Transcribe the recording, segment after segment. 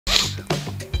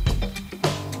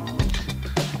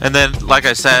And then, like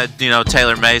I said, you know,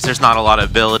 Taylor Mays, there's not a lot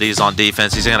of abilities on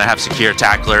defense. He's going to have secure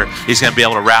tackler. He's going to be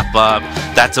able to wrap up.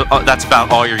 That's about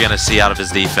all you're going to see out of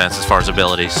his defense as far as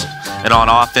abilities. And on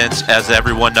offense, as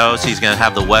everyone knows, he's going to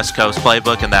have the West Coast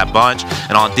playbook in that bunch.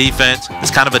 And on defense, it's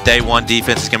kind of a day one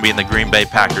defense. It's going to be in the Green Bay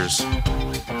Packers.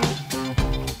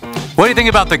 What do you think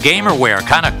about the gamer wear?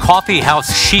 Kind of coffee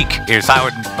house chic is how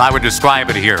I would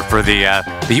describe it here for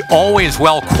the always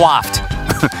well coiffed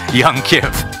young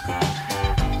Kiv.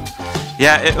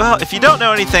 Yeah, well, if you don't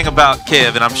know anything about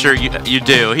Kiv, and I'm sure you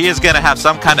do, he is going to have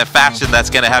some kind of fashion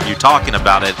that's going to have you talking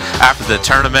about it after the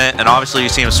tournament. And obviously, you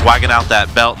see him swagging out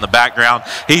that belt in the background.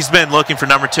 He's been looking for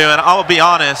number 2. And I'll be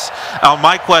honest, on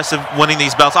my quest of winning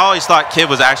these belts, I always thought Kiv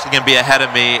was actually going to be ahead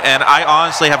of me. And I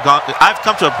honestly I've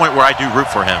come to a point where I do root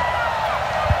for him.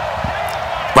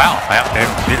 Wow,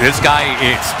 this guy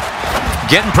is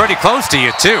getting pretty close to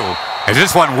you, too. As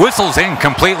this one whistles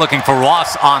incomplete, looking for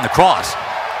Ross on the cross.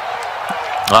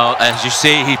 Well, as you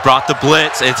see, he brought the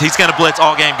blitz. He's going to blitz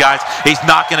all game, guys. He's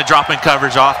not going to drop in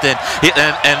coverage often.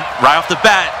 And right off the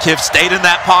bat, Kiv stayed in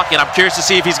that pocket. I'm curious to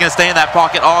see if he's going to stay in that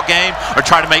pocket all game or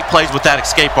try to make plays with that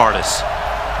escape artist.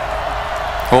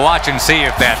 We'll watch and see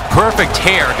if that perfect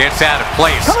hair gets out of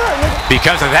place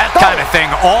because of that kind of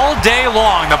thing all day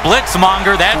long. The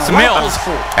blitzmonger, that's Millz.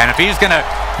 And if he's going to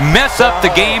mess up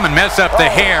the game and mess up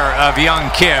the hair of young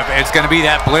Kiv, it's going to be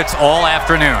that blitz all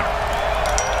afternoon.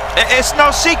 It's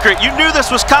no secret. You knew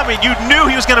this was coming. You knew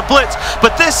he was going to blitz.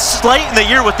 But this late in the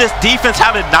year with this defense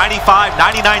having 95,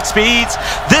 99 speeds,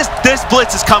 this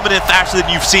blitz is coming in faster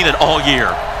than you've seen it all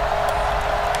year.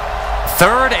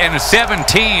 3rd and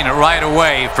 17 right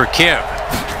away for Kiv.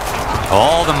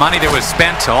 All the money that was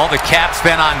spent, all the cap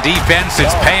spent on defense,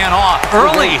 it's paying off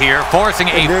early here,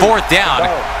 forcing a 4th down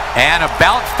and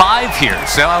about 5 here.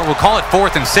 So we'll call it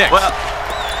 4th and 6. Well,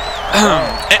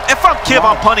 if I'm Kiv,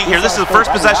 I'm punting here. This is the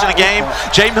first possession of the game.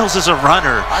 Millz is a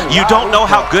runner. You don't know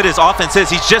how good his offense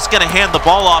is. He's just going to hand the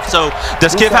ball off. So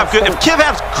does Kiv have good? If Kiv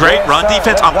has great run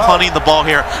defense, I'm punting the ball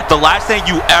here. The last thing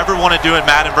you ever want to do in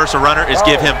Madden versus a runner is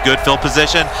give him good field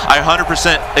position. I 100%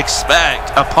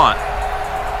 expect a punt.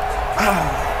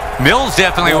 Millz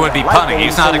definitely would be punting.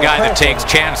 He's not a guy that takes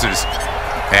chances.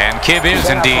 And Kiv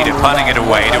is indeed punting it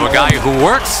away to a guy who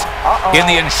works in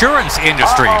the insurance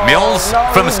industry. Millz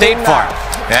from State Farm.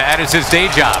 That is his day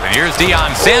job. And here's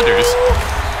Deion Sanders.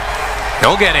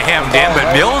 He'll get a hemmed in,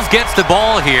 but Millz gets the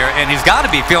ball here, and he's got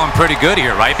to be feeling pretty good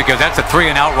here, right? Because that's a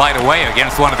 3-and-out right away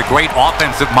against one of the great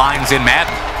offensive minds in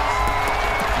Madden.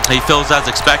 He feels as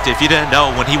expected. If you didn't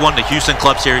know, when he won the Houston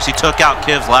Club Series, he took out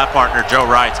Kiv's lap partner, Joe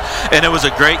Wright. And it was a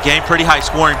great game, pretty high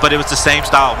scoring, but it was the same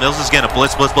style. Millz is going to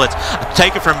blitz, blitz, blitz.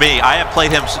 Take it from me. I have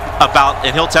played him about,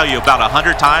 and he'll tell you, about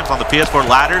 100 times on the PS4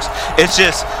 ladders. It's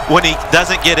just when he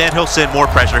doesn't get in, he'll send more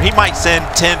pressure. He might send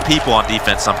 10 people on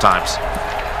defense sometimes.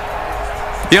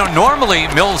 You know,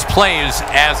 normally Millz plays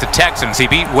as the Texans. He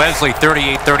beat Wesley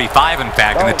 38-35, in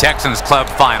fact, in the Texans club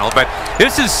final. But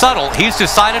this is subtle. He's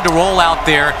decided to roll out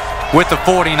there with the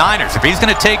 49ers. If he's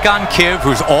going to take on Kiv,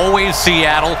 who's always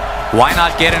Seattle, why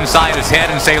not get inside his head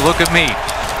and say, look at me.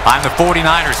 I'm the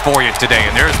 49ers for you today.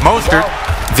 And there's Mostert,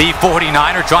 the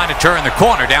 49er, trying to turn the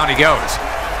corner. Down he goes.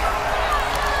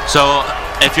 So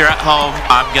if you're at home,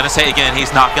 I'm going to say again,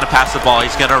 he's not going to pass the ball.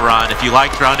 He's going to run. If you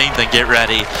like running, then get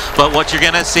ready. But what you're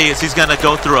going to see is he's going to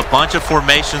go through a bunch of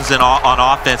formations on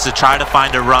offense to try to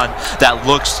find a run that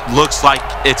looks like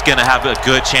it's going to have a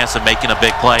good chance of making a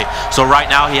big play. So right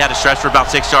now, he had a stretch for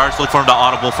about 6 yards. Look for him to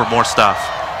audible for more stuff.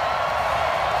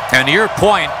 And to your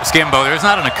point, Skimbo, there's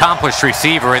not an accomplished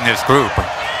receiver in this group.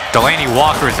 Delaney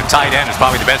Walker as a tight end is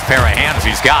probably the best pair of hands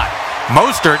he's got.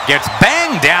 Mostert gets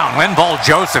banged down. Linval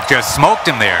Joseph just smoked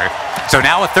him there. So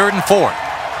now a 3rd and 4.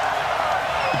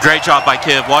 Great job by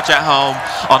Kiv. Watch at home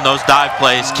on those dive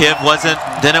plays. Kiv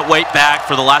didn't wait back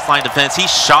for the last line defense. He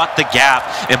shot the gap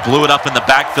and blew it up in the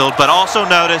backfield. But also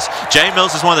notice,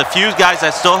 Millz is one of the few guys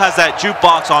that still has that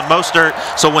jukebox on Mostert.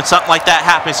 So when something like that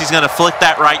happens, he's going to flick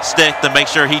that right stick to make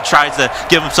sure he tries to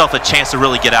give himself a chance to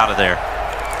really get out of there.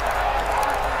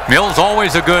 Millz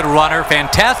always a good runner,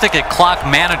 fantastic at clock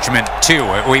management too.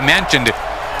 We mentioned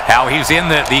how he's in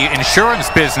the insurance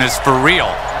business for real.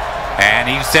 And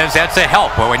he says that's a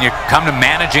help. But when you come to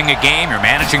managing a game, you're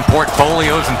managing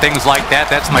portfolios and things like that,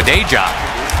 that's my day job.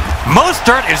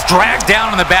 Mostert is dragged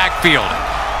down in the backfield.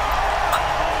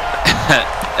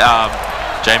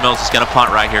 Millz is going to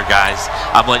punt right here, guys.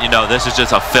 I'm letting you know, this is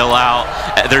just a fill out.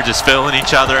 They're just filling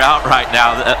each other out right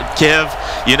now. Kiv,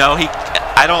 you know,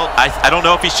 I don't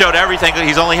know if he showed everything.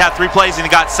 He's only had 3 plays and he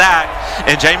got sacked.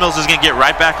 And Jay Millz is going to get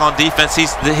right back on defense.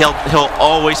 He'll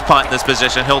always punt in this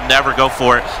position. He'll never go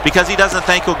for it because he doesn't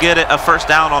think he'll get it a first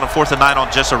down on a 4th and 9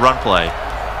 on just a run play.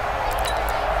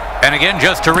 And again,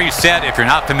 just to reset, if you're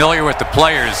not familiar with the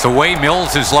players, the way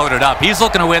Millz is loaded up, he's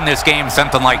looking to win this game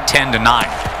something like 10-9.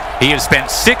 He has spent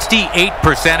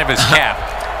 68% of his cap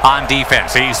on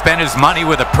defense. He spent his money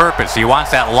with a purpose. He wants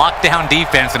that lockdown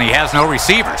defense, and he has no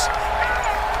receivers.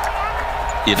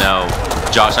 You know,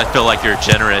 Josh, I feel like you're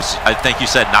generous. I think you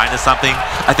said 9 to something.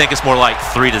 I think it's more like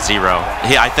 3-0.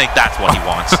 I think that's what he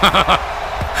wants.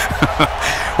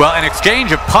 Well, an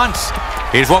exchange of punts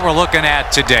is what we're looking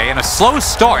at today, and a slow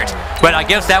start, but I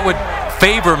guess that would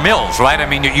favor Millz, right? I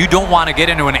mean, you don't want to get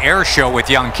into an air show with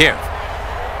young Kiv.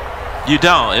 You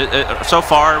don't. So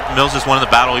far, Millz has won the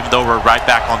battle, even though we're right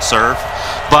back on serve.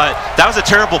 But that was a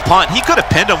terrible punt. He could have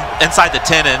pinned him inside the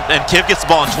 10, and Kiv gets the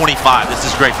ball in 25. This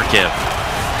is great for Kiv.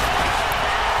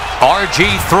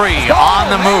 RG3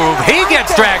 on the move. He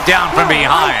gets dragged down from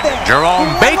behind.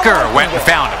 Jerome Baker went and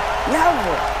found him.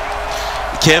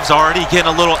 Kiv's already getting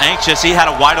a little anxious. He had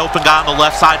a wide open guy on the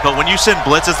left side, but when you send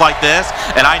blitzes like this,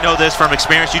 and I know this from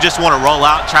experience, you just want to roll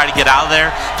out and try to get out of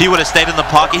there. If he would have stayed in the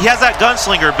pocket, he has that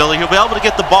gunslinger ability. He'll be able to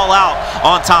get the ball out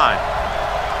on time.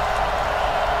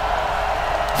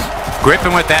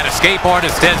 Griffin with that escape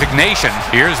artist designation.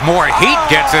 Here's more heat,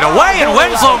 gets it away, and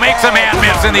Winslow makes a man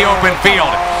miss in the open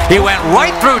field. He went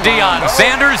right through Deion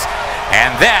Sanders,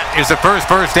 and that is the first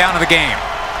down of the game.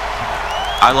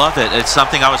 I love it. It's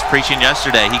something I was preaching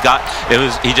yesterday. He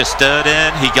just stood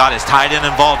in. He got his tight end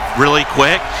involved really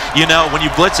quick. You know, when you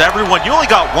blitz everyone, you only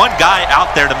got one guy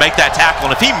out there to make that tackle.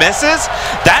 And if he misses,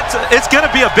 it's going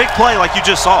to be a big play like you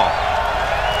just saw.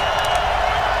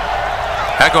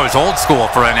 That goes old school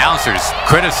for announcers,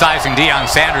 criticizing Deion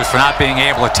Sanders for not being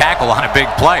able to tackle on a big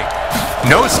play.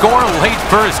 No score late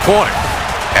first quarter.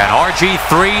 And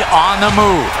RG3 on the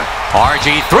move.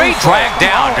 RG3 dragged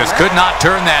down, just could not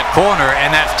turn that corner,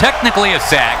 and that's technically a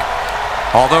sack,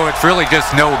 although it's really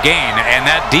just no gain, and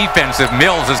that defense of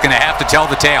Millz is going to have to tell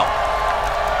the tale.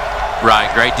 Right,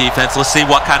 great defense. Let's see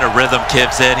what kind of rhythm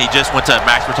Kiv's in. He just went to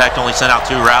max protect, only sent out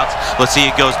 2 routes. Let's see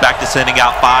if he goes back to sending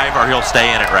out 5, or he'll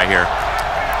stay in it right here.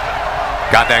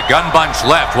 Got that gun bunch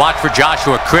left. Watch for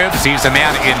Joshua Cribbs. He's the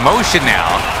man in motion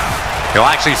now. He'll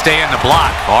actually stay in the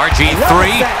block. RG3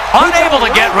 unable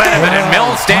to get rid of it, and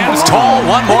Millz stands tall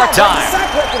one more time.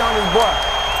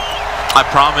 I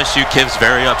promise you, Kiv's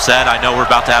very upset. I know we're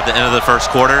about to have the end of the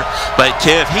first quarter, but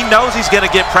Kiv, he knows he's going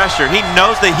to get pressure. He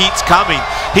knows the heat's coming.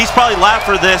 He's probably laughed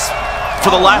for this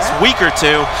for the last week or 2,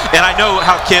 and I know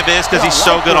how Kiv is because he's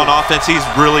so good on offense. He's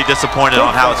really disappointed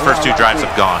on how his first 2 drives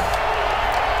have gone.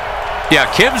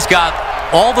 Yeah, Kiv's got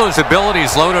all those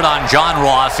abilities loaded on John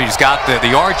Ross. He's got the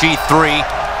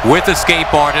RG3 with Escape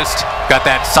Artist. Got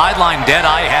that sideline dead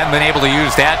eye. Hadn't been able to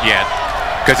use that yet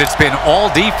because it's been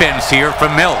all defense here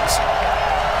from Millz.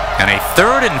 And a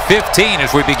 3rd and 15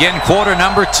 as we begin quarter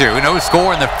number 2. No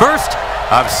score in the first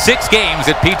of 6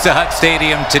 games at Pizza Hut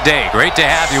Stadium today. Great to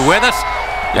have you with us,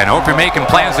 and hope you're making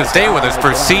plans to stay with us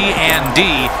for C and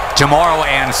D tomorrow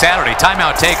and Saturday.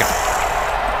 Timeout taken.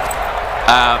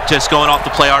 Just going off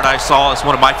the play art I saw, it's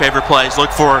one of my favorite plays.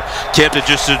 Look for Kiv to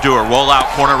do a rollout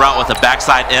corner route with a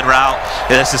backside in route.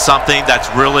 This is something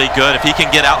that's really good. If he can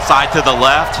get outside to the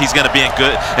left, he's going to be in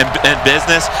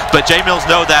business. But Jay Millz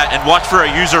know that, and watch for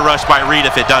a user rush by Reed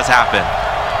if it does happen.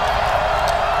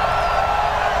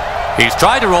 He's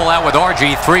tried to roll out with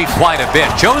RG3 quite a bit.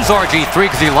 Chose RG3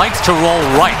 because he likes to roll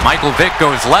right. Michael Vick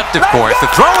goes left, of course.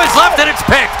 The throw is left, and it's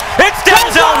picked. It's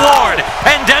Denzel Ward,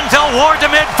 and Denzel Ward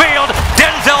to midfield.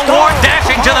 Denzel Ward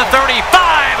dashing to the 35,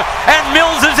 and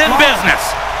Millz is in business.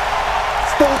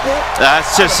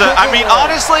 That's just, I mean,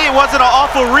 honestly, it wasn't an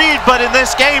awful read, but in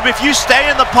this game, if you stay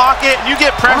in the pocket and you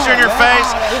get pressure in your face,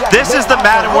 this is the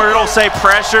Madden where it'll say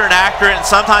pressure and accurate, and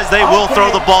sometimes they will throw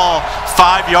the ball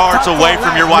 5 yards away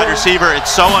from your wide receiver.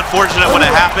 It's so unfortunate when it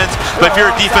happens, but if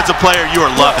you're a defensive player, you are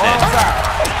loving it.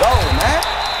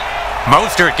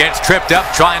 Mostert gets tripped up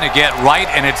trying to get right,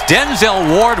 and it's Denzel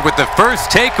Ward with the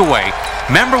first takeaway.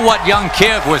 Remember what young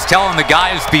Kiv was telling the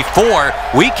guys before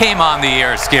we came on the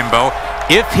air, Skimbo?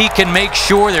 If he can make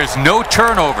sure there's no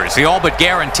turnovers, he all but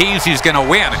guarantees he's going to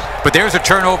win. But there's a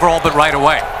turnover all but right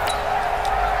away.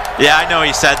 Yeah, I know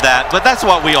he said that, but that's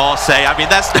what we all say. I mean,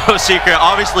 that's no secret.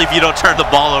 Obviously, if you don't turn the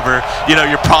ball over, you know,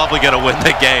 you're probably going to win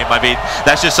the game. I mean,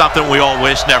 that's just something we all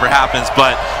wish never happens.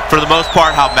 But for the most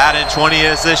part, how Madden 20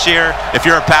 is this year, if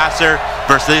you're a passer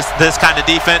versus this kind of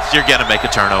defense, you're going to make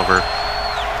a turnover.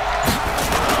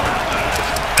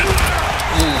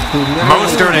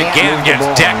 Mostert again gets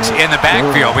decked in the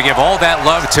backfield. We give all that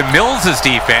love to Millz'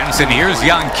 defense, and here's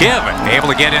young Kiv able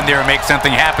to get in there and make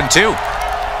something happen too.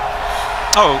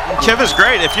 Oh, Kiv is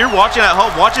great. If you're watching at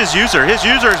home, watch his user. His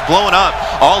user is blowing up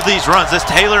all these runs. This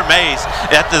Taylor Mays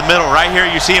at the middle right here,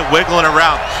 you see him wiggling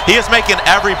around. He is making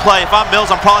every play. If I'm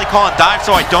Millz, I'm probably calling dive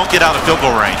so I don't get out of field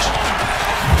goal range.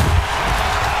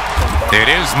 It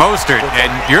is Mostert,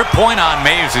 and your point on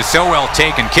Mays is so well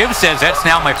taken. Kiv says that's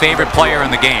now my favorite player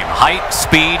in the game. Height,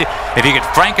 speed. If you could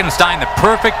Frankenstein the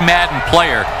perfect Madden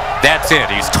player, that's it.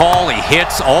 He's tall, he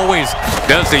hits, always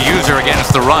does the user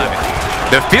against the run.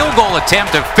 The field goal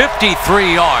attempt of 53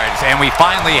 yards, and we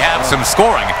finally have some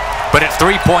scoring, but it's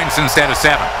 3 points instead of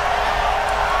 7.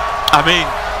 I mean,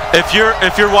 if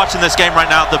you're watching this game right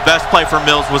now, the best play for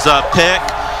Millz was a pick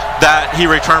that he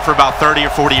returned for about 30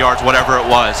 or 40 yards, whatever it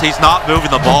was. He's not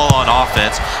moving the ball on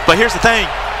offense, but here's the thing.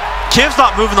 Kiv's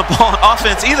not moving the ball on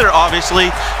offense either,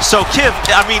 obviously. So Kiv,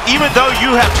 I mean, even though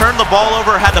you have turned the ball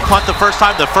over, had to punt the first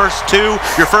time, your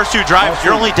first two drives,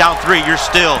 you're only down 3. You're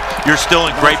still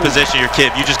in great position. You're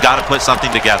Kiv. You just got to put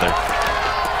something together.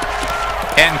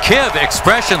 And Kiv,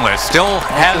 expressionless, still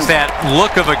has that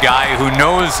look of a guy who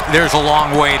knows there's a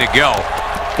long way to go.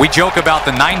 We joke about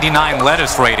the 99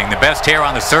 lettuce rating, the best hair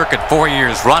on the circuit 4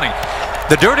 years running.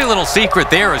 The dirty little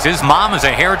secret there is his mom is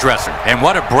a hairdresser, and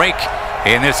what a break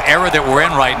in this era that we're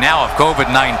in right now of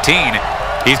COVID-19.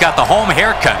 He's got the home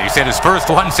haircut. He said his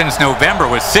first one since November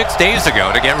was 6 days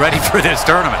ago to get ready for this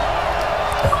tournament.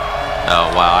 Oh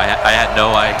wow, I had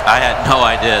no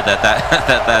idea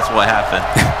that's what happened.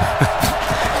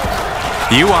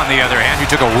 You, on the other hand, you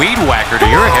took a weed whacker to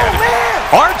your head.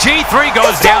 RG3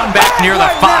 goes down back near the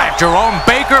 5. Jerome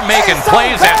Baker making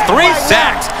plays at 3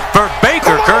 sacks for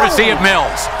Baker, courtesy of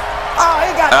Millz.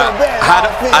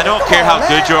 I don't care how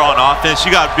good you're on offense.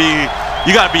 You gotta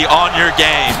be on your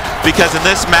game, because in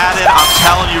this Madden, I'm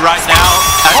telling you right now,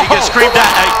 as you get screamed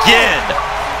at again.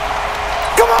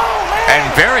 Come on, man. And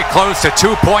very close to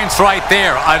 2 points right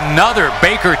there. Another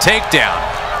Baker takedown.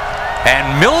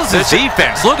 And Millz'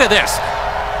 defense. Look at this.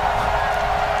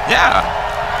 Yeah.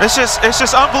 It's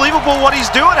just unbelievable what he's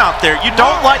doing out there. You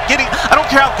don't like getting, I don't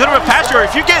care how good of a passer you are,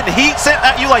 if you're getting heat sent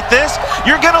at you like this,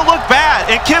 you're going to look bad.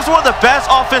 And Kiv's one of the best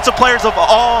offensive players of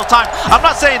all time. I'm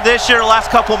not saying this year, last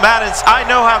couple Maddens. I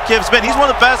know how Kiv's been. He's one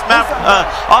of the best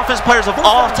offensive players of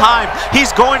all time.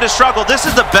 He's going to struggle. This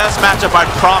is the best matchup, I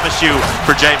promise you,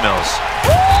 for J Millz.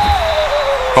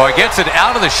 Well, he gets it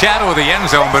out of the shadow of the end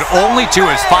zone, but only to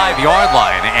his 5-yard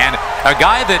line. And a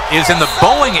guy that is in the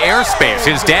Boeing airspace,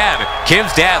 his dad,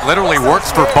 Kiv's dad, literally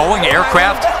works for Boeing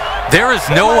Aircraft. There is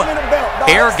no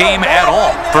air game at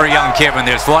all for young Kiv in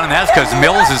this one, and that's because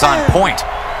Millz is on point.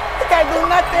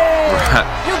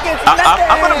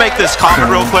 I'm going to make this comment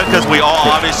real quick because we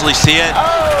all obviously see it.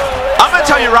 I'm going to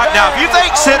tell you right now, if you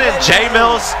think sending J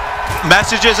Millz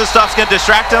messages and stuff's gonna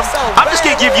distract him, I'm just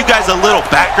gonna give you guys a little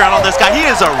background on this guy. He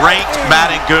is a ranked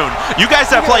Madden goon. You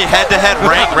guys that play head-to-head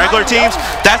ranked regular teams,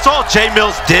 that's all J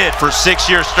Millz did for 6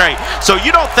 years straight. So you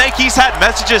don't think he's had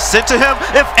messages sent to him?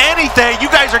 If anything,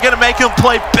 you guys are gonna make him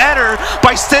play better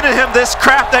by sending him this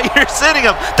crap that you're sending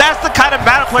him. That's the kind of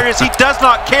Madden player he does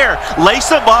not care. Lace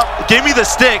him up, give me the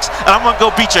sticks, and I'm gonna go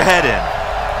beat your head in.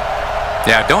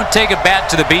 Yeah, don't take a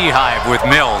bat to the beehive with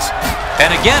Millz.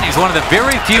 And again, he's one of the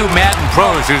very few Madden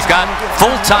pros who's got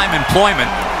full-time employment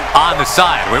on the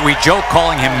side. We joke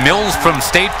calling him Millz from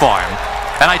State Farm.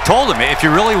 And I told him, if you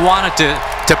really wanted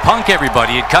to punk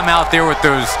everybody, you'd come out there with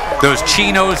those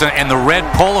chinos and the red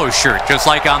polo shirt, just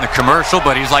like on the commercial.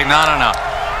 But he's like, no.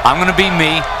 I'm going to be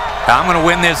me. I'm going to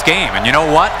win this game. And you know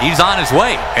what? He's on his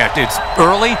way. It's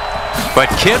early, but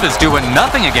Kiv is doing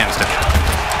nothing against him.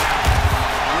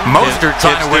 Mostert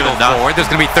trying to wiggle forward. There's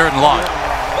going to be 3rd and long.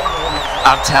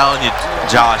 I'm telling you,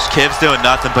 Josh, Kiv's doing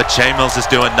nothing, but J Millz is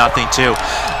doing nothing too.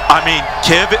 I mean,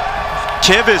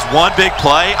 Kiv is one big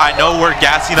play. I know we're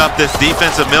gassing up this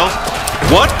defense of Millz.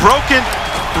 One broken,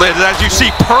 as you see,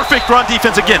 perfect run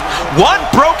defense again. One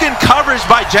broken coverage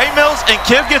by J Millz, and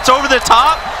Kiv gets over the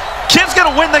top. Kiv's going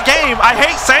to win the game. I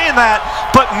hate saying that,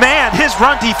 but man, his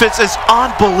run defense is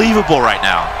unbelievable right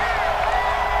now.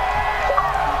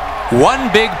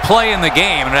 One big play in the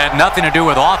game, and it had nothing to do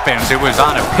with offense. It was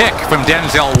on a pick from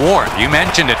Denzel Ward. You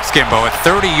mentioned it, Skimbo, a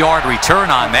 30-yard return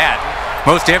on that.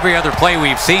 Most every other play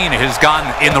we've seen has gone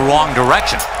in the wrong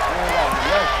direction.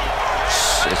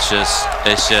 It's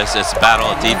a battle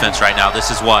of defense right now.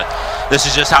 This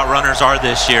is just how runners are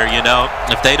this year, you know.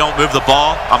 If they don't move the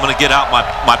ball, I'm going to get out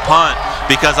my punt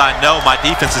because I know my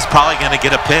defense is probably going to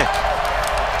get a pick.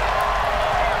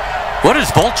 What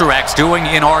is Volterax doing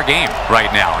in our game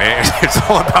right now? It's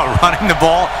all about running the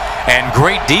ball and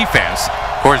great defense.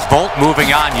 Of course, Volt moving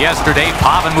on yesterday,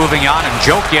 Pavin moving on, and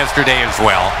Joke yesterday as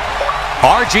well.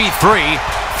 RG3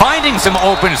 finding some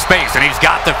open space, and he's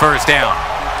got the first down.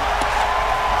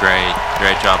 Great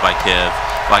job by Kiv.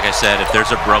 Like I said, if there's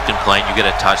a broken play and you get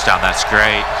a touchdown, that's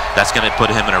great. That's going to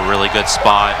put him in a really good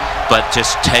spot. But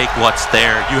just take what's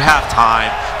there. You have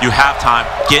time.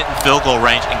 Get in field goal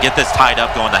range and get this tied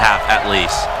up going to half at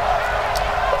least.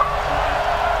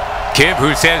 Kiv,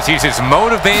 who says he's as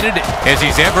motivated as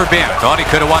he's ever been. Thought he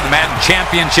could have won the Madden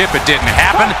Championship. It didn't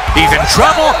happen. He's in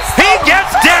trouble. He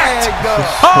gets decked.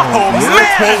 Oh,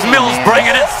 man, is Millz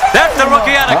bringing it. That's the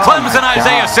rookie out of Clemson,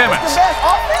 Isaiah Simmons.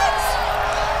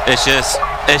 It's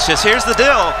just, here's the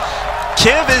deal.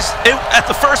 Kiv at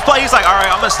the first play, he's like, all right,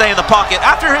 I'm going to stay in the pocket.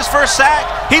 After his first sack,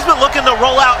 he's been looking to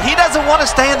roll out. He doesn't want to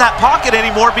stay in that pocket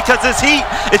anymore because this heat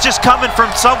is just coming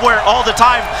from somewhere all the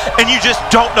time, and you just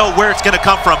don't know where it's going to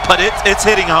come from, but it's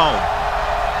hitting home.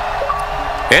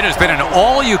 It has been an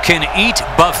all-you-can-eat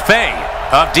buffet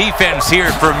of defense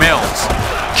here for Millz.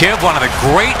 Kiv, one of the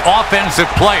great offensive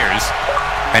players,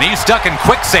 and he's stuck in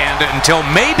quicksand until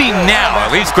maybe now.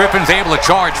 At least Griffin's able to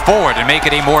charge forward and make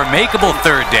it a more makeable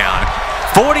third down.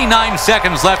 49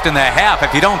 seconds left in the half.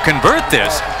 If you don't convert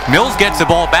this, Millz gets the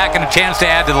ball back and a chance to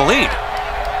add to the lead.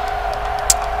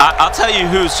 I'll tell you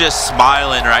who's just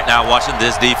smiling right now watching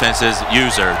this defense is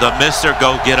User, the Mr.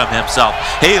 Go Get Him himself.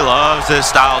 He loves this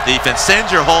style of defense. Send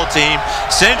your whole team.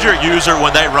 Send your User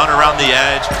when they run around the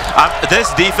edge. This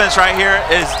defense right here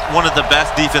is one of the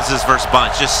best defenses versus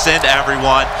bunch. Just send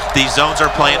everyone. These zones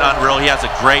are playing unreal. He has a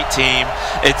great team.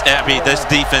 I mean, this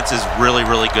defense is really,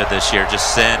 really good this year.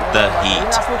 Just send the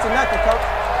heat.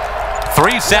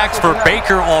 3 sacks for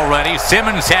Baker already.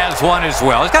 Simmons has one as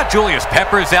well. He's got Julius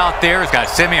Peppers out there. He's got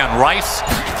Simeon Rice.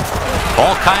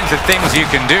 All kinds of things you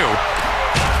can do.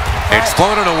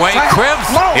 Exploded away.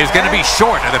 Cribbs is going to be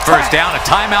short of the first down. A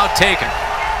timeout taken.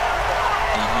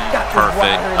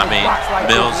 Perfect. I mean,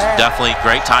 Millz, definitely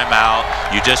great timeout.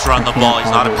 You just run the ball.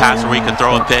 He's not a passer where he can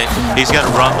throw a pick. He's going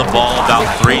to run the ball about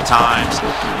 3 times,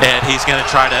 and he's going to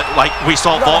try to, like we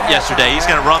saw Volt yesterday, he's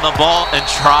going to run the ball and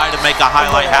try to make a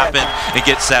highlight happen and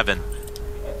get 7.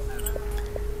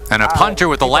 And a punter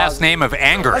with the last name of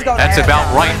Anger. That's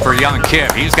about right for young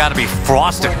Kiv. He's got to be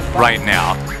frosted right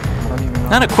now.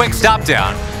 And a quick stop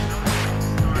down.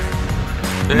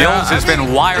 Millz has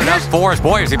been wired up for us.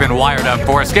 Boy, has he been wired up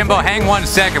for us. Skimbo, hang 1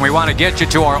 second. We want to get you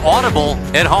to our Audible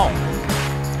at home.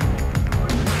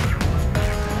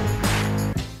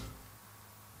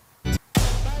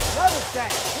 Another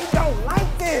sack. We don't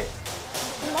like this.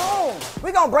 Come on.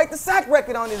 We're going to break the sack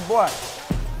record on this boy.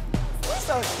 We're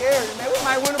so scared, man. We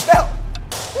might win a belt.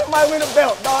 We might win a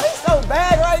belt, dog. He's so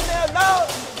bad right now, dog.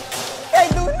 He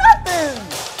can't do nothing.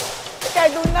 He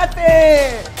can't do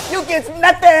nothing. You get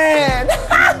nothing.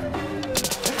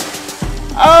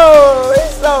 Oh,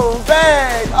 he's so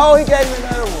bad. Oh, he gave me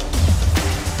another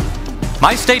one.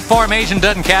 My State Farm agent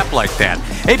doesn't cap like that.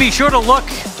 Hey, be sure to look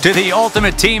to the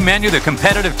Ultimate Team menu, the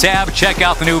competitive tab. Check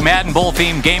out the new Madden Bowl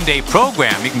themed game day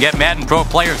program. You can get Madden Pro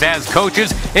players as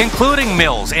coaches, including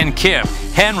Millz and Kiv,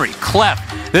 Henry, Clef,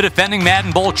 the defending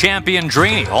Madden Bowl champion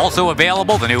Drini. Also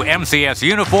available, the new MCS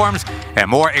uniforms and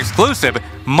more exclusive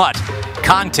MUT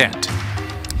content.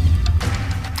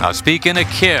 Now, speaking of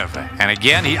Kiv, and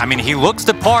again, he looks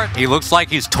the part. He looks like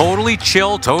he's totally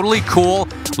chill, totally cool,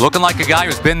 looking like a guy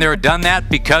who's been there, done that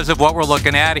because of what we're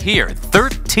looking at here.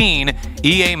 13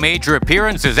 EA major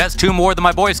appearances. That's 2 more than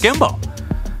my boy Skimbo.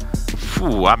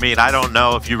 Ooh, I mean, I don't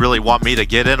know if you really want me to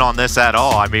get in on this at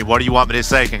all. I mean, what do you want me to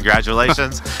say?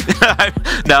 Congratulations?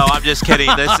 No, I'm just kidding.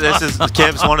 This is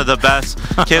Kiv's one of the best.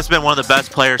 Kiv's been one of the best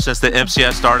players since the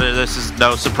MCS started. This is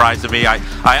no surprise to me.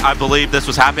 I believe this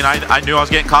was happening. I knew I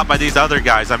was getting caught by these other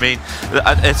guys. I mean,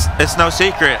 it's no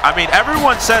secret. I mean,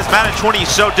 everyone says Madden 20 is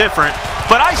so different,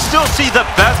 but I still see the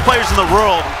best players in the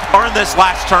world are in this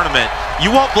last tournament.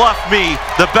 You won't bluff me.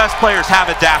 The best players have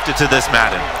adapted to this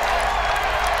Madden.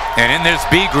 And in this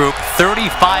B group,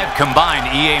 35 combined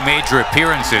EA major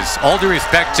appearances. All due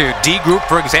respect to D group,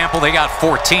 for example, they got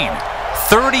 14.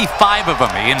 35 of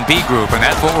them in B group, and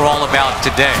that's what we're all about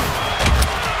today.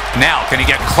 Now, can he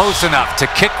get close enough to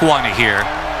kick one here?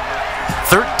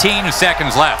 13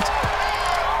 seconds left.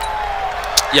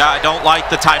 Yeah, I don't like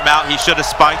the timeout. He should have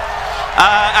spiked.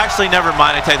 Actually, never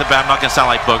mind. I take the back. I'm not going to sound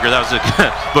like Booger. That was a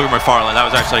Booger McFarland. That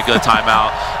was actually a good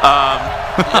timeout.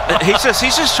 He's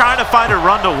just trying to find a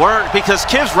run to work because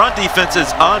Kiv's run defense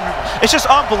is it's just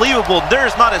unbelievable. There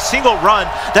is not a single run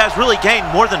that has really gained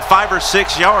more than 5 or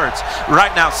 6 yards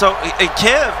right now. So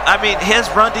Kiv, I mean, his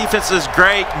run defense is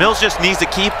great. Millz just needs to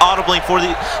keep audibling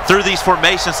through these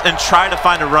formations and try to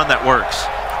find a run that works.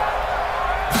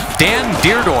 Dan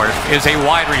Deerdorf is a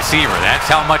wide receiver. That's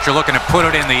how much you're looking to put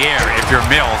it in the air if you're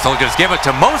Millz. They'll just give it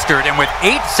to Mostert, and with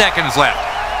 8 seconds left,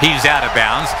 he's out of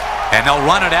bounds. And they'll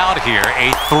run it out here.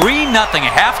 A 3-0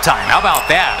 halftime. How about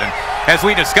that? And as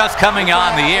we discussed coming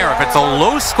on the air, if it's a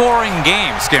low-scoring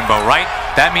game, Skimbo, right,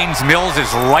 that means Millz is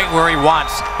right where he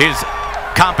wants his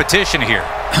competition here.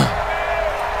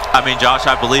 I mean, Josh,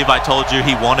 I believe I told you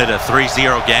he wanted a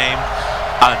 3-0 game.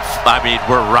 I mean,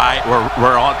 we're right.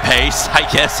 We're on pace, I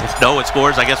guess. If no one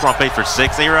scores, I guess we're on pace for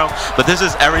 6-0. But this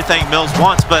is everything Millz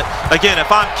wants. But again,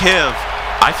 if I'm Kiv,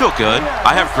 I feel good.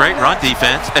 I have great run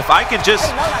defense. If I can just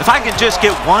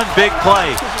get one big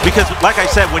play, because like I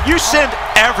said, when you send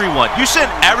everyone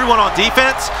on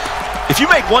defense, if you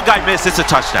make one guy miss, it's a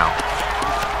touchdown.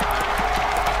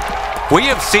 We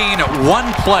have seen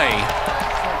one play,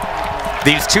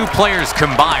 these two players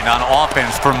combined on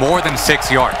offense for more than 6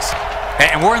 yards.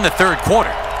 And we're in the third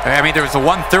quarter. I mean, there was a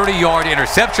 130-yard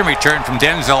interception return from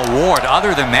Denzel Ward.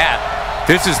 Other than that,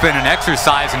 this has been an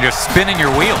exercise in just spinning your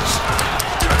wheels.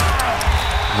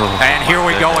 And here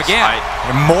we go again.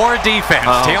 More defense.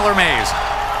 Taylor Mays.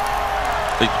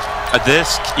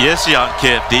 This young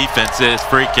kid defense is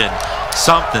freaking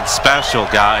something special,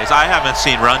 guys. I haven't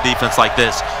seen run defense like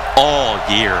this all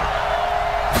year.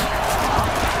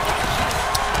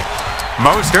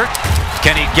 Mostert,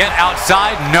 can he get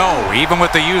outside? No. Even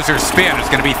with the user spin, it's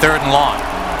going to be 3rd and long.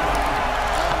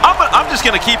 I'm just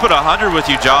going to keep it 100 with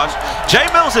you, Josh. Jay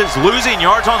Millz is losing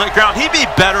yards on the ground. He'd be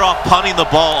better off punting the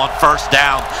ball on 1st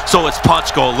down so his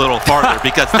punch go a little farther,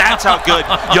 because that's how good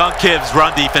young Kiv's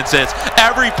run defense is.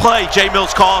 Every play Jay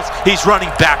Millz calls, he's running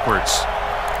backwards.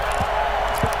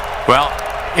 Well,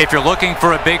 if you're looking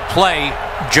for a big play,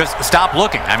 just stop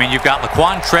looking. I mean, you've got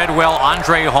Laquan Treadwell,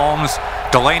 Andre Holmes,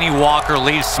 Delaney Walker,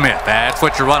 Lee Smith. That's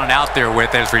what you're running out there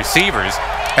with as receivers.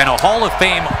 And a Hall of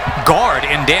Fame guard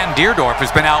in Dan Deerdorf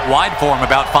has been out wide for him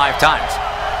about 5 times.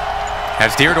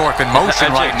 As Deerdorf in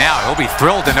motion right now, he'll be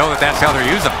thrilled to know that that's how they're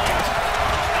using him.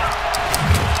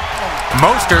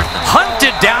 Mostert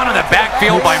hunted down in the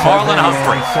backfield by Marlon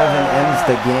Humphrey. 7 ends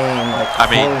the game.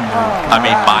 I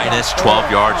mean, minus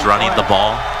 12 yards running the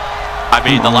ball. I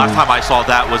mean, the last time I saw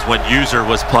that was when User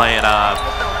was playing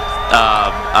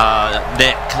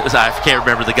Nick. I can't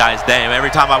remember the guy's name. Every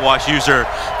time I watch User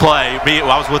play,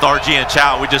 I was with RG and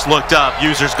Chow. We just looked up.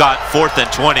 User's got 4th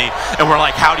and 20, and we're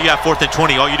like, "How do you have 4th and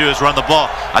 20? All you do is run the ball."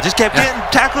 I just kept getting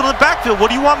tackled in the backfield. What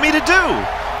do you want me to do?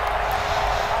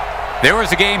 There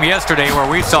was a game yesterday where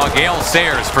we saw Gale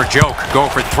Sayers, for joke, go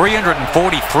for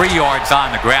 343 yards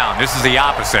on the ground. This is the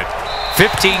opposite.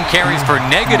 15 carries for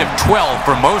 -12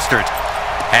 for Mostert,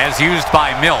 as used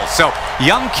by Millz. So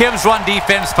young Kiv's run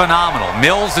defense phenomenal.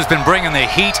 Millz has been bringing the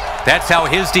heat. That's how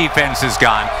his defense has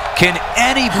gone. Can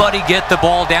anybody get the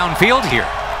ball downfield here?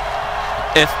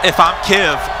 If I'm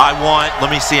Kiv, I want,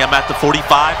 let me see, I'm at the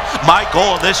 45. My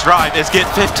goal in this drive is get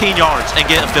 15 yards and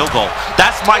get a field goal.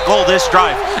 That's my goal this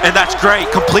drive, and that's great.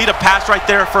 Complete a pass right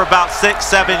there for about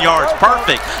 6-7 yards.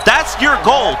 Perfect. That's your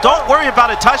goal. Don't worry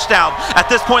about a touchdown at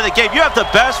this point in the game. You have the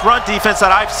best run defense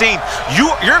that I've seen.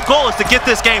 Your goal is to get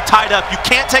this game tied up. You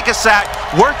can't take a sack.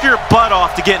 Work your butt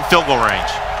off to get in field goal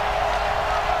range.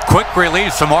 Quick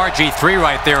release from RG3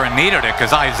 right there, and needed it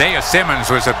because Isaiah Simmons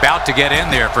was about to get in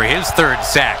there for his 3rd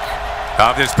sack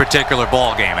of this particular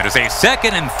ball game. It is a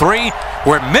 2nd and 3.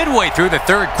 We're midway through the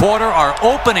 3rd quarter. Our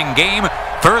opening game,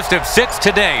 1st of 6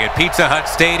 today at Pizza Hut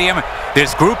Stadium.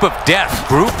 This group of death,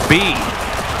 Group B.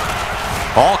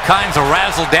 All kinds of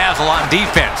razzle-dazzle on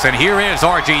defense, and here is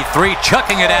RG3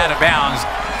 chucking it out of bounds.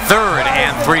 3rd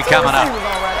and 3 coming up.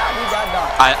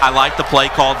 I like the play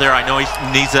call there. I know he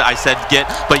needs it. I said get,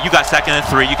 but you got 2nd and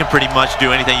 3. You can pretty much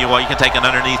do anything you want. You can take it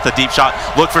underneath the deep shot.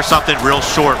 Look for something real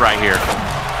short right here.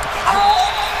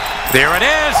 There it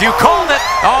is. You called it.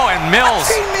 Oh, and Millz,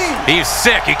 he's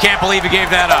sick. You can't believe he gave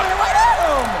that up.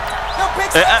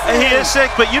 He is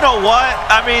sick, but you know what?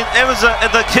 I mean, it was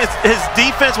his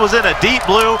defense was in a deep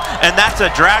blue, and that's a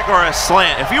drag or a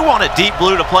slant. If you want a deep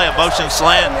blue to play a motion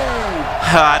slant,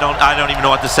 I don't even know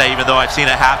what to say. Even though I've seen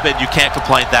it happen, you can't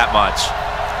complain that much.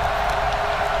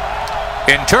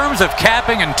 In terms of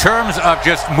capping, in terms of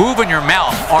just moving your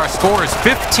mouth, our score is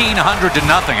 1,500 to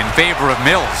nothing in favor of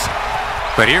Millz.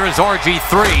 But here is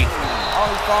RG3,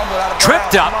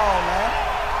 tripped up.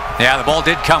 Yeah, the ball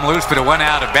did come loose, but it went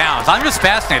out of bounds. I'm just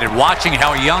fascinated watching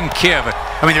how young Kiv,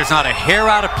 I mean, there's not a hair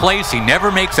out of place. He never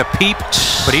makes a peep,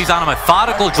 but he's on a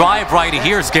methodical drive right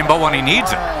here, Skimbo, when he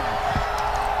needs it.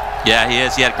 Yeah, he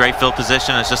is. He had great field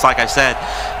position. It's just like I said,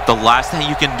 the last thing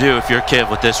you can do if you're a Kiv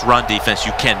with this run defense,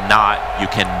 you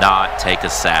cannot take a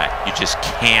sack. You just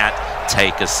can't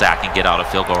take a sack and get out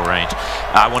of field goal range.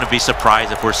 I wouldn't be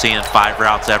surprised if we're seeing 5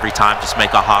 routes every time, just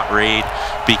make a hot read,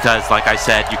 because like I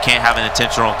said, you can't have an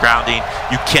intentional grounding.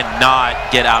 You cannot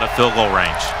get out of field goal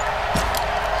range.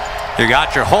 You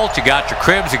got your Holt, you got your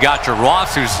Cribbs, you got your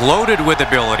Ross, who's loaded with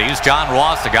abilities. John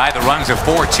Ross, the guy that runs a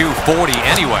 4.2 40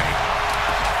 anyway.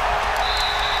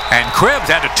 And Cribbs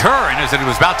had to turn as it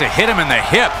was about to hit him in the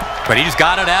hip, but he's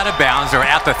got it out of bounds. They're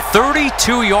at the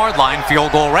 32-yard line,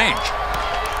 field goal range.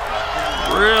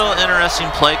 Real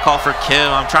interesting play call for Kim.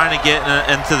 I'm trying to get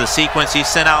into the sequence. He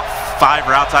sent out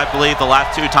 5 routes, I believe, the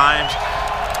last 2 times.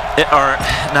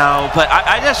 But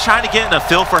I just trying to get in a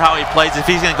feel for how he plays. If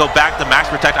he's going to go back to max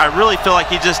protect, I really feel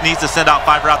like he just needs to send out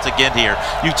 5 routes again here.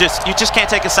 You just can't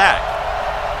take a sack.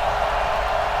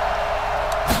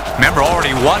 Remember,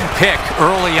 already 1 pick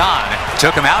early on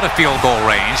took him out of field goal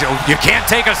range. You can't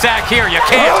take a sack here. You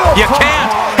can't. You can't.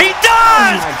 He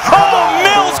does! Oh,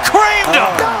 Millz creamed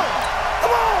him!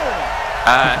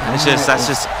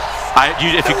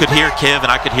 If you could hear Kiv and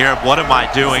I could hear him, what am I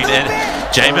doing? And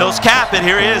J Millz cap, and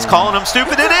here he is calling him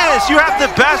stupid. It is. You have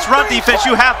the best run defense.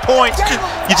 You have points.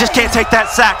 You just can't take that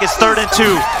sack. It's 3rd and 2.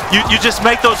 You just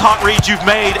make those hot reads you've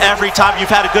made every time you've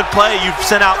had a good play. You've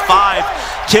sent out 5.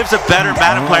 Kiv's a better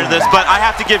Madden player than this, but I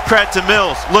have to give credit to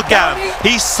Millz. Look at him.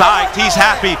 He's psyched. He's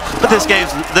happy. But this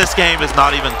game is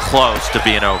not even close to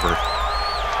being over.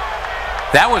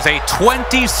 That was a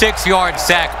 26-yard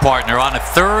sack, partner, on a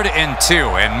 3rd and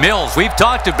 2. And Millz, we've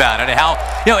talked about it, how,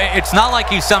 it's not like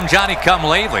he's some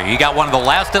Johnny-come-lately. He got one of the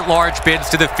last at-large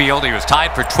bids to the field. He was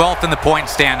tied for 12th in the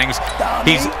point standings.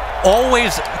 He's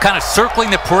always kind of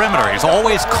circling the perimeter. He's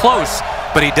always close,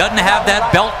 but he doesn't have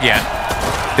that belt yet.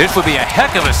 This would be a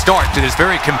heck of a start to this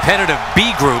very competitive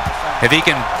B group if he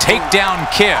can take down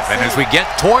Kiv. And as we get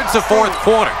towards the 4th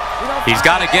quarter, he's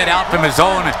got to get out from his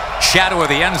own shadow of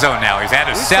the end zone now. He's at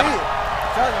a 7.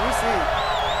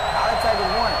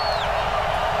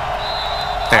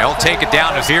 They'll take it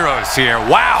down to zeros here.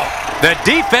 Wow! The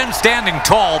defense standing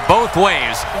tall both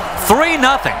ways.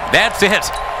 3-0. That's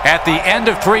it. At the end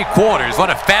of 3 quarters. What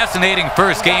a fascinating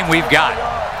first game we've got.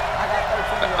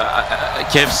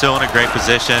 Kiv's still in a great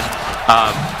position.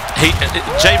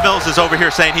 J Millz is over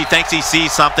here saying he thinks he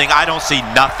sees something. I don't see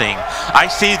nothing. I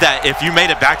see that if you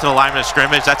made it back to the line of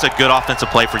scrimmage, that's a good offensive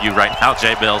play for you right now,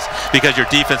 J Millz, because your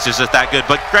defense is just that good.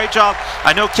 But great job.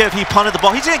 I know Kiv, he punted the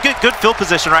ball. He's in a good field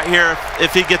position right here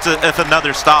if he gets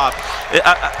another stop.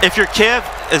 If your Kiv,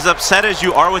 as upset as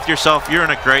you are with yourself, you're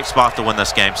in a great spot to win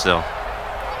this game still.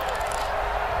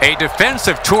 A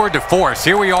defensive tour de force.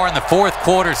 Here we are in the 4th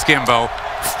quarter, Skimbo.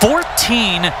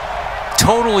 14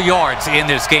 total yards in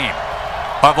this game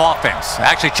of offense.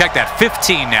 Actually, check that.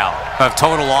 15 now of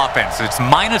total offense. It's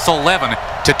 -11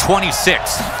 to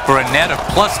 26 for a net of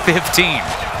 +15.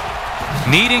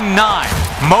 Needing 9.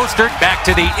 Mostert back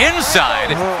to the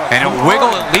inside, and a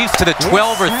wiggle at least to the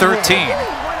 12 or 13.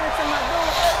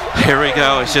 Here we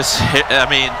go. It's just,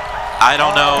 I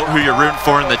don't know who you're rooting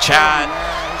for in the chat,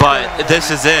 but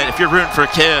this is it. If you're rooting for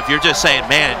Kiv, you're just saying,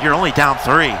 man, you're only down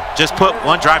 3. Just put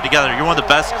one drive together. You're one of the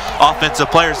best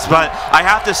offensive players. But I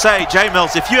have to say, J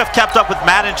Millz, if you have kept up with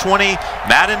Madden 20,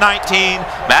 Madden 19,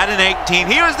 Madden 18,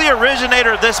 he was the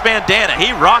originator of this bandana.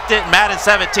 He rocked it in Madden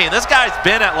 17. This guy's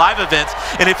been at live events,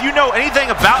 and if you know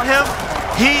anything about him,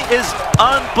 he is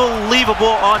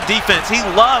unbelievable on defense. He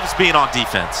loves being on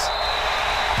defense.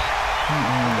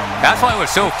 That's why it was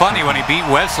so funny when he beat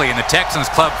Wesley in the Texans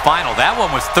Club final. That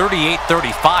one was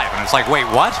 38-35, and it's like, wait,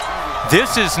 what?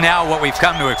 This is now what we've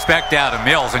come to expect out of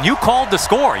Millz. And you called the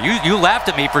score. You laughed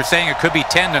at me for saying it could be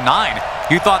 10-9.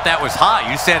 You thought that was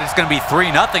high. You said it's going to be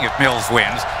 3-0 if Millz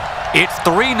wins. It's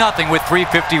 3-0 with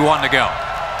 3:51 to go.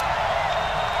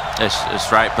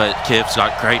 It's right, but Kiv's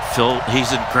got great field.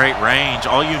 He's in great range.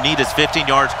 All you need is 15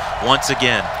 yards once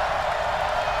again.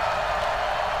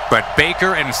 But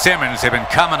Baker and Simmons have been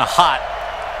coming hot.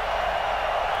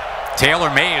 Taylor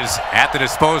Mays at the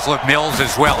disposal of Millz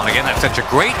as well. And again, that's such a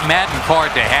great Madden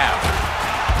card to have.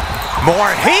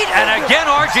 More heat, and again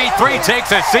RG3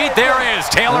 takes a seat. There is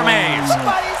Taylor Mays.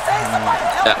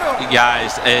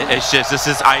 Guys, it's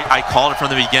just, I called it from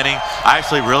the beginning. I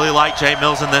actually really like J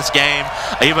Millz in this game.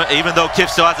 Even though Kiv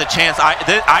still has a chance,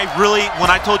 I really,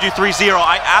 when I told you 3-0,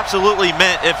 I absolutely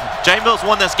meant if J Millz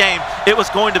won this game, it was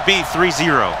going to be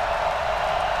 3-0.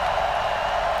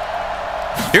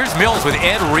 Here's Millz with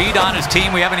Ed Reed on his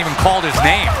team. We haven't even called his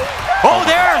name. Oh,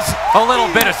 there's a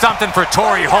little bit of something for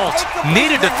Torrey Holt.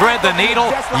 Needed to thread the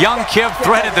needle. Young Kiv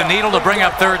threaded the needle to bring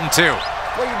up 3rd and 2.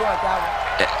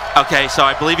 Okay, so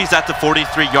I believe he's at the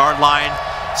 43-yard line,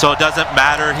 so it doesn't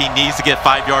matter. He needs to get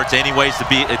 5 yards anyways to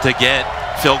get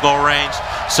field goal range.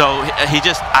 So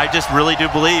I just really do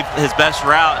believe his best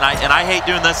route, and I hate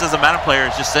doing this as a Madden player,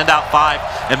 is just send out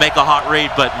 5 and make a hot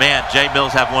read. But man, Jay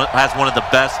Millz has one of the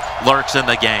best lurks in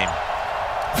the game.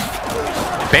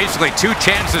 Basically 2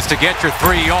 chances to get your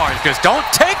 3 yards. Just don't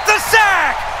take the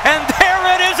sack, and there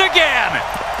it is again.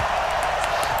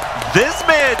 This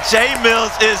man, Jay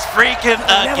Millz, is freaking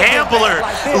a gambler.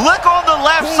 Look on the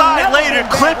left side later.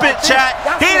 Clip it, chat.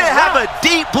 He didn't have a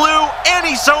deep blue, and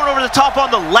he's thrown over the top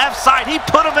on the left side. He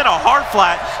put him in a hard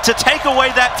flat to take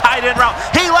away that tight end route.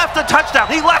 He left a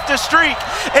touchdown. He left a streak,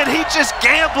 and he just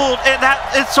gambled, and that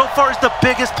is so far is the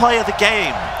biggest play of the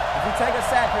game. If you take a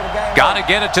sack for the game. Got to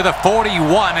get it to the 41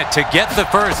 to get the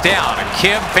first down.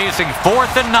 Kim facing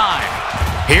 4th and 9.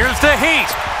 Here's the heat.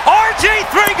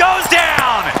 RG3 goes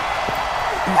down.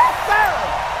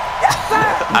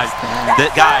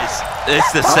 Guys,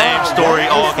 it's the same story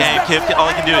all game. Kim, all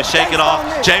he can do is shake it off.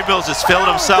 Jay Millz has filled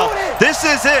himself. This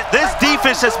is it. This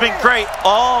defense has been great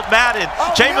all Madden.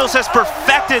 Jay Millz has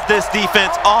perfected this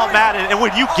defense all Madden. And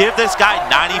when you give this guy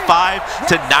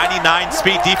 95 to 99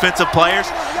 speed defensive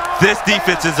players, this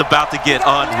defense is about to get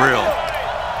unreal.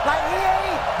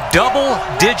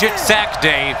 Double-digit sack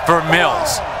day for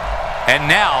Millz.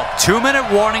 And now, 2-minute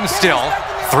warning still.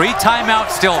 3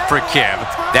 timeouts still for Kim.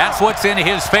 That's what's in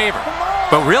his favor.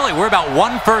 But really, we're about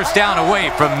 1 first down away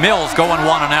from Millz going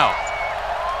 1-0.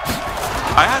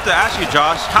 I have to ask you,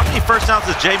 Josh, how many first downs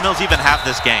does Jay Millz even have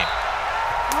this game?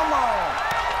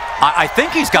 I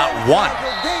think he's got 1.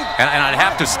 And I'd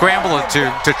have to scramble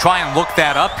to try and look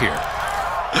that up here.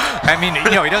 I mean,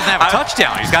 you know, he doesn't have a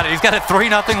touchdown. He's got a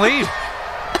 3-0 lead.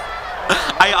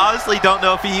 I honestly don't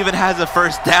know if he even has a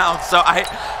first down. So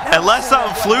unless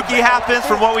something fluky happens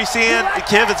from what we've seen,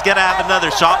 Kiv is going to have another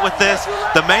shot with this.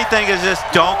 The main thing is just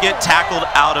don't get tackled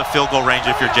out of field goal range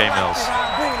if you're Jay Millz.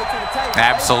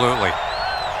 Absolutely.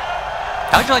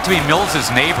 How'd you like to be Millz'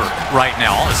 neighbor right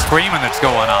now? All the screaming that's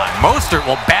going on. Mostert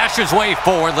will bash his way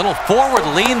forward. Little forward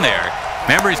lean there.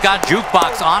 Remember, he's got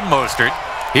jukebox on Mostert.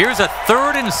 Here's a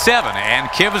 3rd and 7, and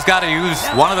Kiv has got to use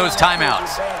one of those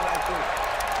timeouts.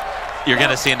 You're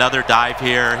going to see another dive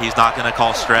here. He's not going to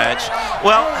call stretch.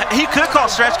 Well, he could call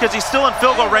stretch because he's still in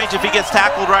field goal range if he gets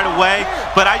tackled right away.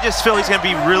 But I just feel he's going to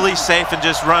be really safe and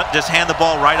just hand the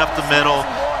ball right up the middle.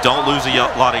 Don't lose a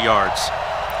lot of yards.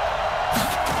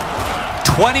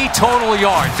 20 total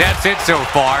yards. That's it so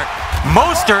far.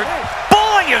 Mostert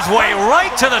bullying his way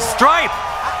right to the stripe.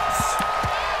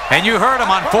 And you heard him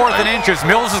on 4th and inches.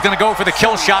 Millz is going to go for the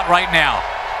kill shot right now.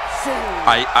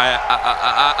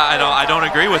 I don't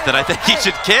agree with it. I think he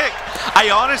should kick. I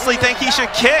honestly think he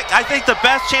should kick. I think the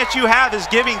best chance you have is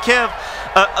giving Kiv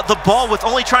the ball with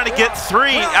only trying to get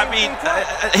 3. I mean,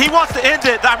 he wants to end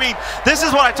it. I mean, this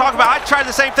is what I talk about. I tried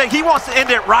the same thing. He wants to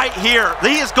end it right here.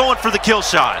 He is going for the kill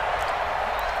shot.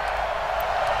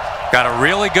 Got a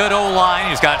really good O-line.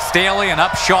 He's got Staley and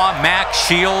Upshaw, Mack,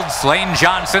 Shields, Lane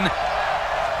Johnson.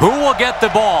 Who will get the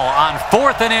ball on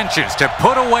 4th and inches to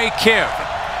put away Kiv?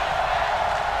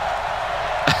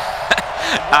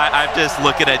 I'm just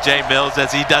looking at Jay Millz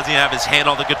as he doesn't have his hand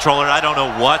on the controller. I don't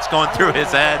know what's going through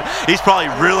his head. He's probably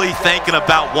really thinking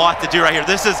about what to do right here.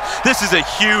 This is a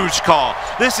huge call.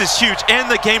 This is huge.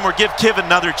 End the game or give Kiv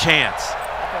another chance.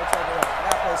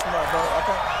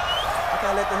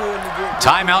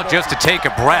 Timeout just to take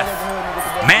a breath.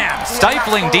 Man,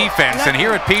 stifling defense, and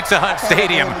here at Pizza Hut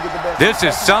Stadium, this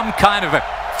is some kind of a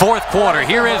 4th quarter.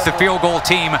 Here is the field goal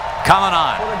team coming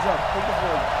on.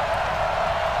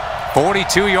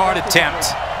 42-yard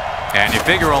attempt, and you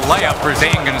figure a layup for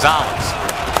Zane Gonzalez.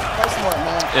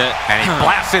 And he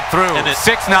blasts it through.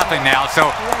 6-0 now,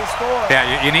 so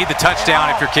yeah, you need the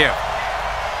touchdown if you're Kiv.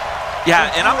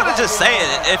 Yeah, and I'm going to just say it.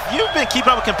 If you've been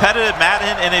keeping up with competitive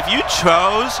Madden, and if you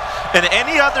chose in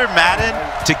any other Madden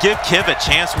to give Kiv a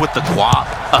chance with the guap,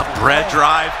 a bread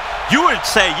drive, you would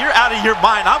say, you're out of your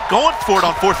mind. I'm going for it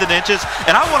on 4th and inches,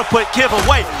 and I want to put Kiv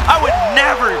away. I would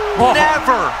never,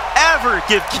 ever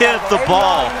give Kiv the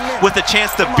ball with a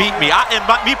chance to beat me.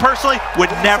 Me personally, would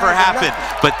never happen.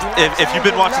 But if you've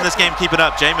been watching this game, keep it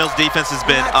up. Jay Millz' defense has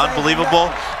been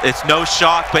unbelievable. It's no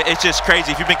shock, but it's just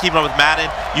crazy. If you've been keeping up with Madden,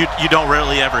 you don't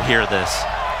rarely ever hear this.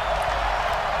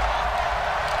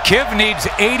 Kiv needs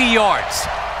 80 yards.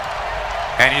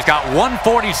 And he's got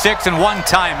 146 and 1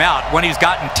 timeout when he's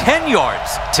gotten 10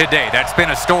 yards today. That's been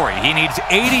a story. He needs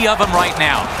 80 of them right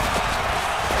now.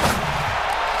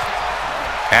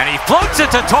 And he floats it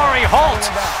to Torrey Holt.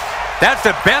 That's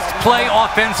the best play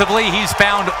offensively he's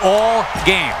found all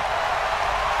game.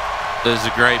 This is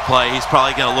a great play. He's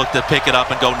probably going to look to pick it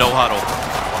up and go no huddle.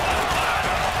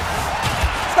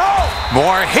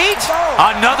 More heat.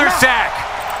 Another sack.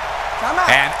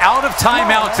 And out of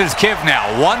timeouts is Kiv now.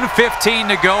 1:15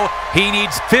 to go. He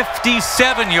needs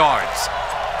 57 yards.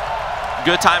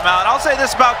 Good timeout. I'll say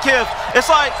this about Kiv. It's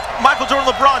like Michael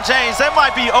Jordan, LeBron James. They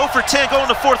might be 0 for 10 going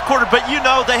to the fourth quarter, but you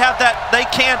know they have that. They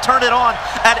can turn it on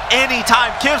at any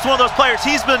time. Kiv's one of those players.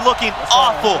 He's been looking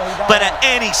awful, but at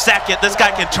any second, this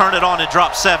guy can turn it on and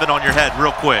drop 7 on your head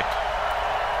real quick.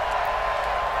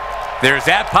 There's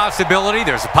that possibility.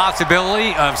 There's a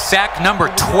possibility of sack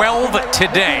number 12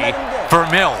 today for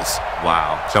Millz.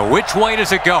 Wow. So which way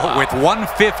does it go with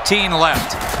 1:15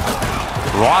 left?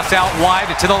 Ross out wide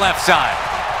to the left side.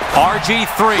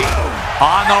 RG3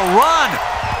 on the run.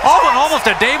 Oh, and almost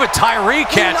a David Tyree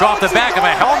catch off the back of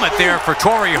a helmet there for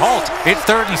Torrey Holt. It's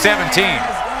 3rd and 17.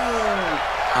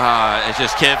 It's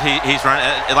just Kiv, he's running.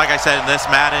 Like I said, in this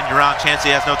Madden, you're on chance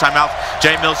he has no timeouts.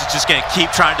 Jay Millz is just going to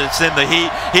keep trying to send the heat.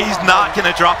 He's not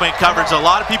going to drop in coverage. A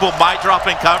lot of people might drop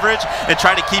in coverage and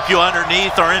try to keep you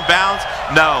underneath or in bounds.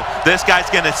 No, this guy's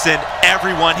going to send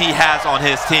everyone he has on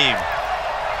his team.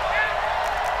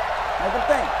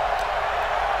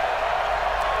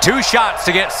 2 shots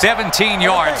to get 17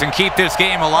 yards and keep this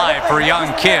game alive for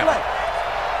young Kiv.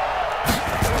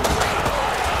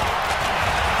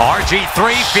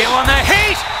 RG3 feeling the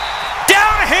heat.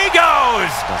 Down he goes.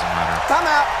 Doesn't matter.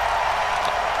 Timeout.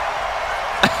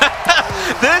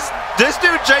 This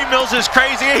dude Jay Millz is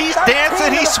crazy. He's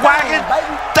dancing. He's swagging.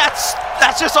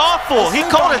 That's just awful. He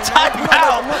called a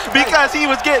timeout because he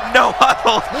was getting no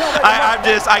huddle.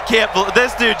 I can't believe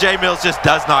this dude Jay Millz just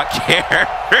does not care.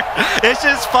 It's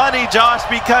just funny, Josh,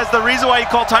 because the reason why he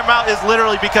called timeout is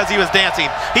literally because he was dancing.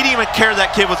 He didn't even care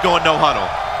that kid was going no huddle.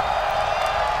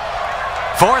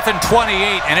 4th and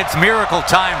 28, and it's miracle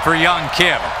time for young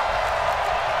Kiv.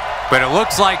 But it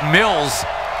looks like Millz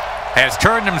has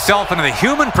turned himself into the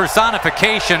human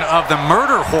personification of the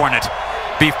murder hornet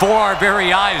before our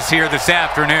very eyes here this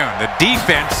afternoon. The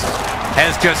defense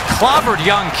has just clobbered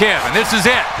young Kiv, and this is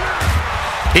it.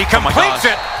 He completes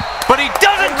it, but he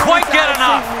doesn't quite get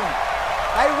enough.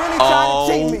 They really trying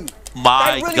to cheat me.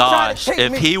 My gosh,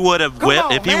 if he would have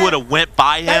went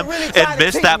by him and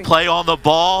missed that play on the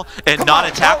ball and not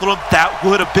have tackled him, that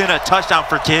would have been a touchdown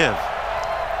for Kiv.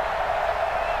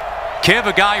 Kiv,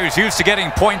 a guy who's used to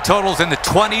getting point totals in the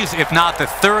 20s, if not the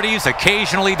 30s,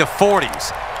 occasionally the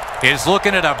 40s, is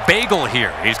looking at a bagel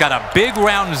here. He's got a big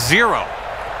round 0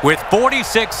 with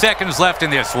 46 seconds left in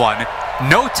this one.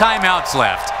 No timeouts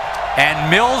left.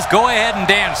 And Millz, go ahead and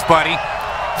dance, buddy.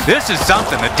 This is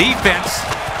something. The defense.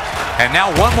 And now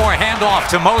one more handoff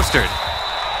to Mostert.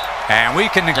 And we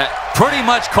can pretty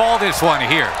much call this one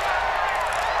here.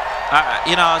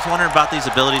 You know, I was wondering about these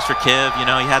abilities for Kiv. You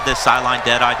know, he had this sideline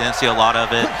dead eye, didn't see a lot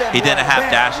of it. He didn't have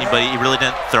dashing, but he really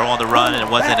didn't throw on the run, and it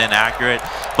wasn't inaccurate.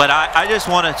 But I just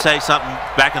want to say something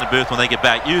back in the booth when they get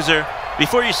back. User,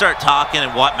 before you start talking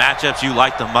and what matchups you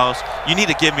like the most, you need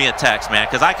to give me a text, man,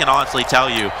 because I can honestly tell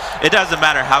you, it doesn't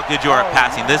matter how good you are at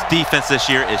passing. This defense this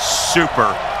year is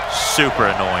super,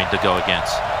 super annoying to go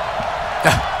against.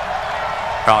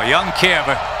 Well, young Kiv,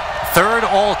 3rd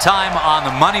all-time on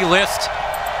the money list.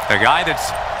 A guy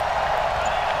that's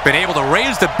been able to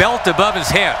raise the belt above his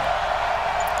head.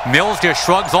 Millz just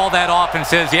shrugs all that off and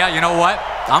says, yeah, you know what?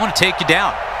 I'm going to take you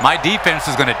down. My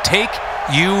defense is going to take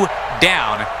you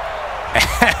down.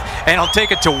 And he'll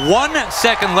take it to 1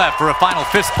 second left for a final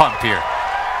fist pump here.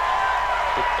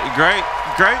 Great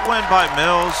win by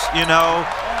Millz, you know.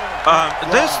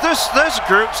 This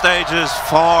group stage is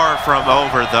far from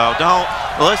over, though.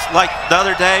 Like the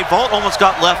other day, Volt almost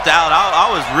got left out. I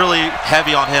was really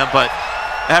heavy on him, but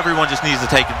everyone just needs to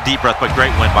take a deep breath. But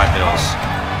great win by Millz.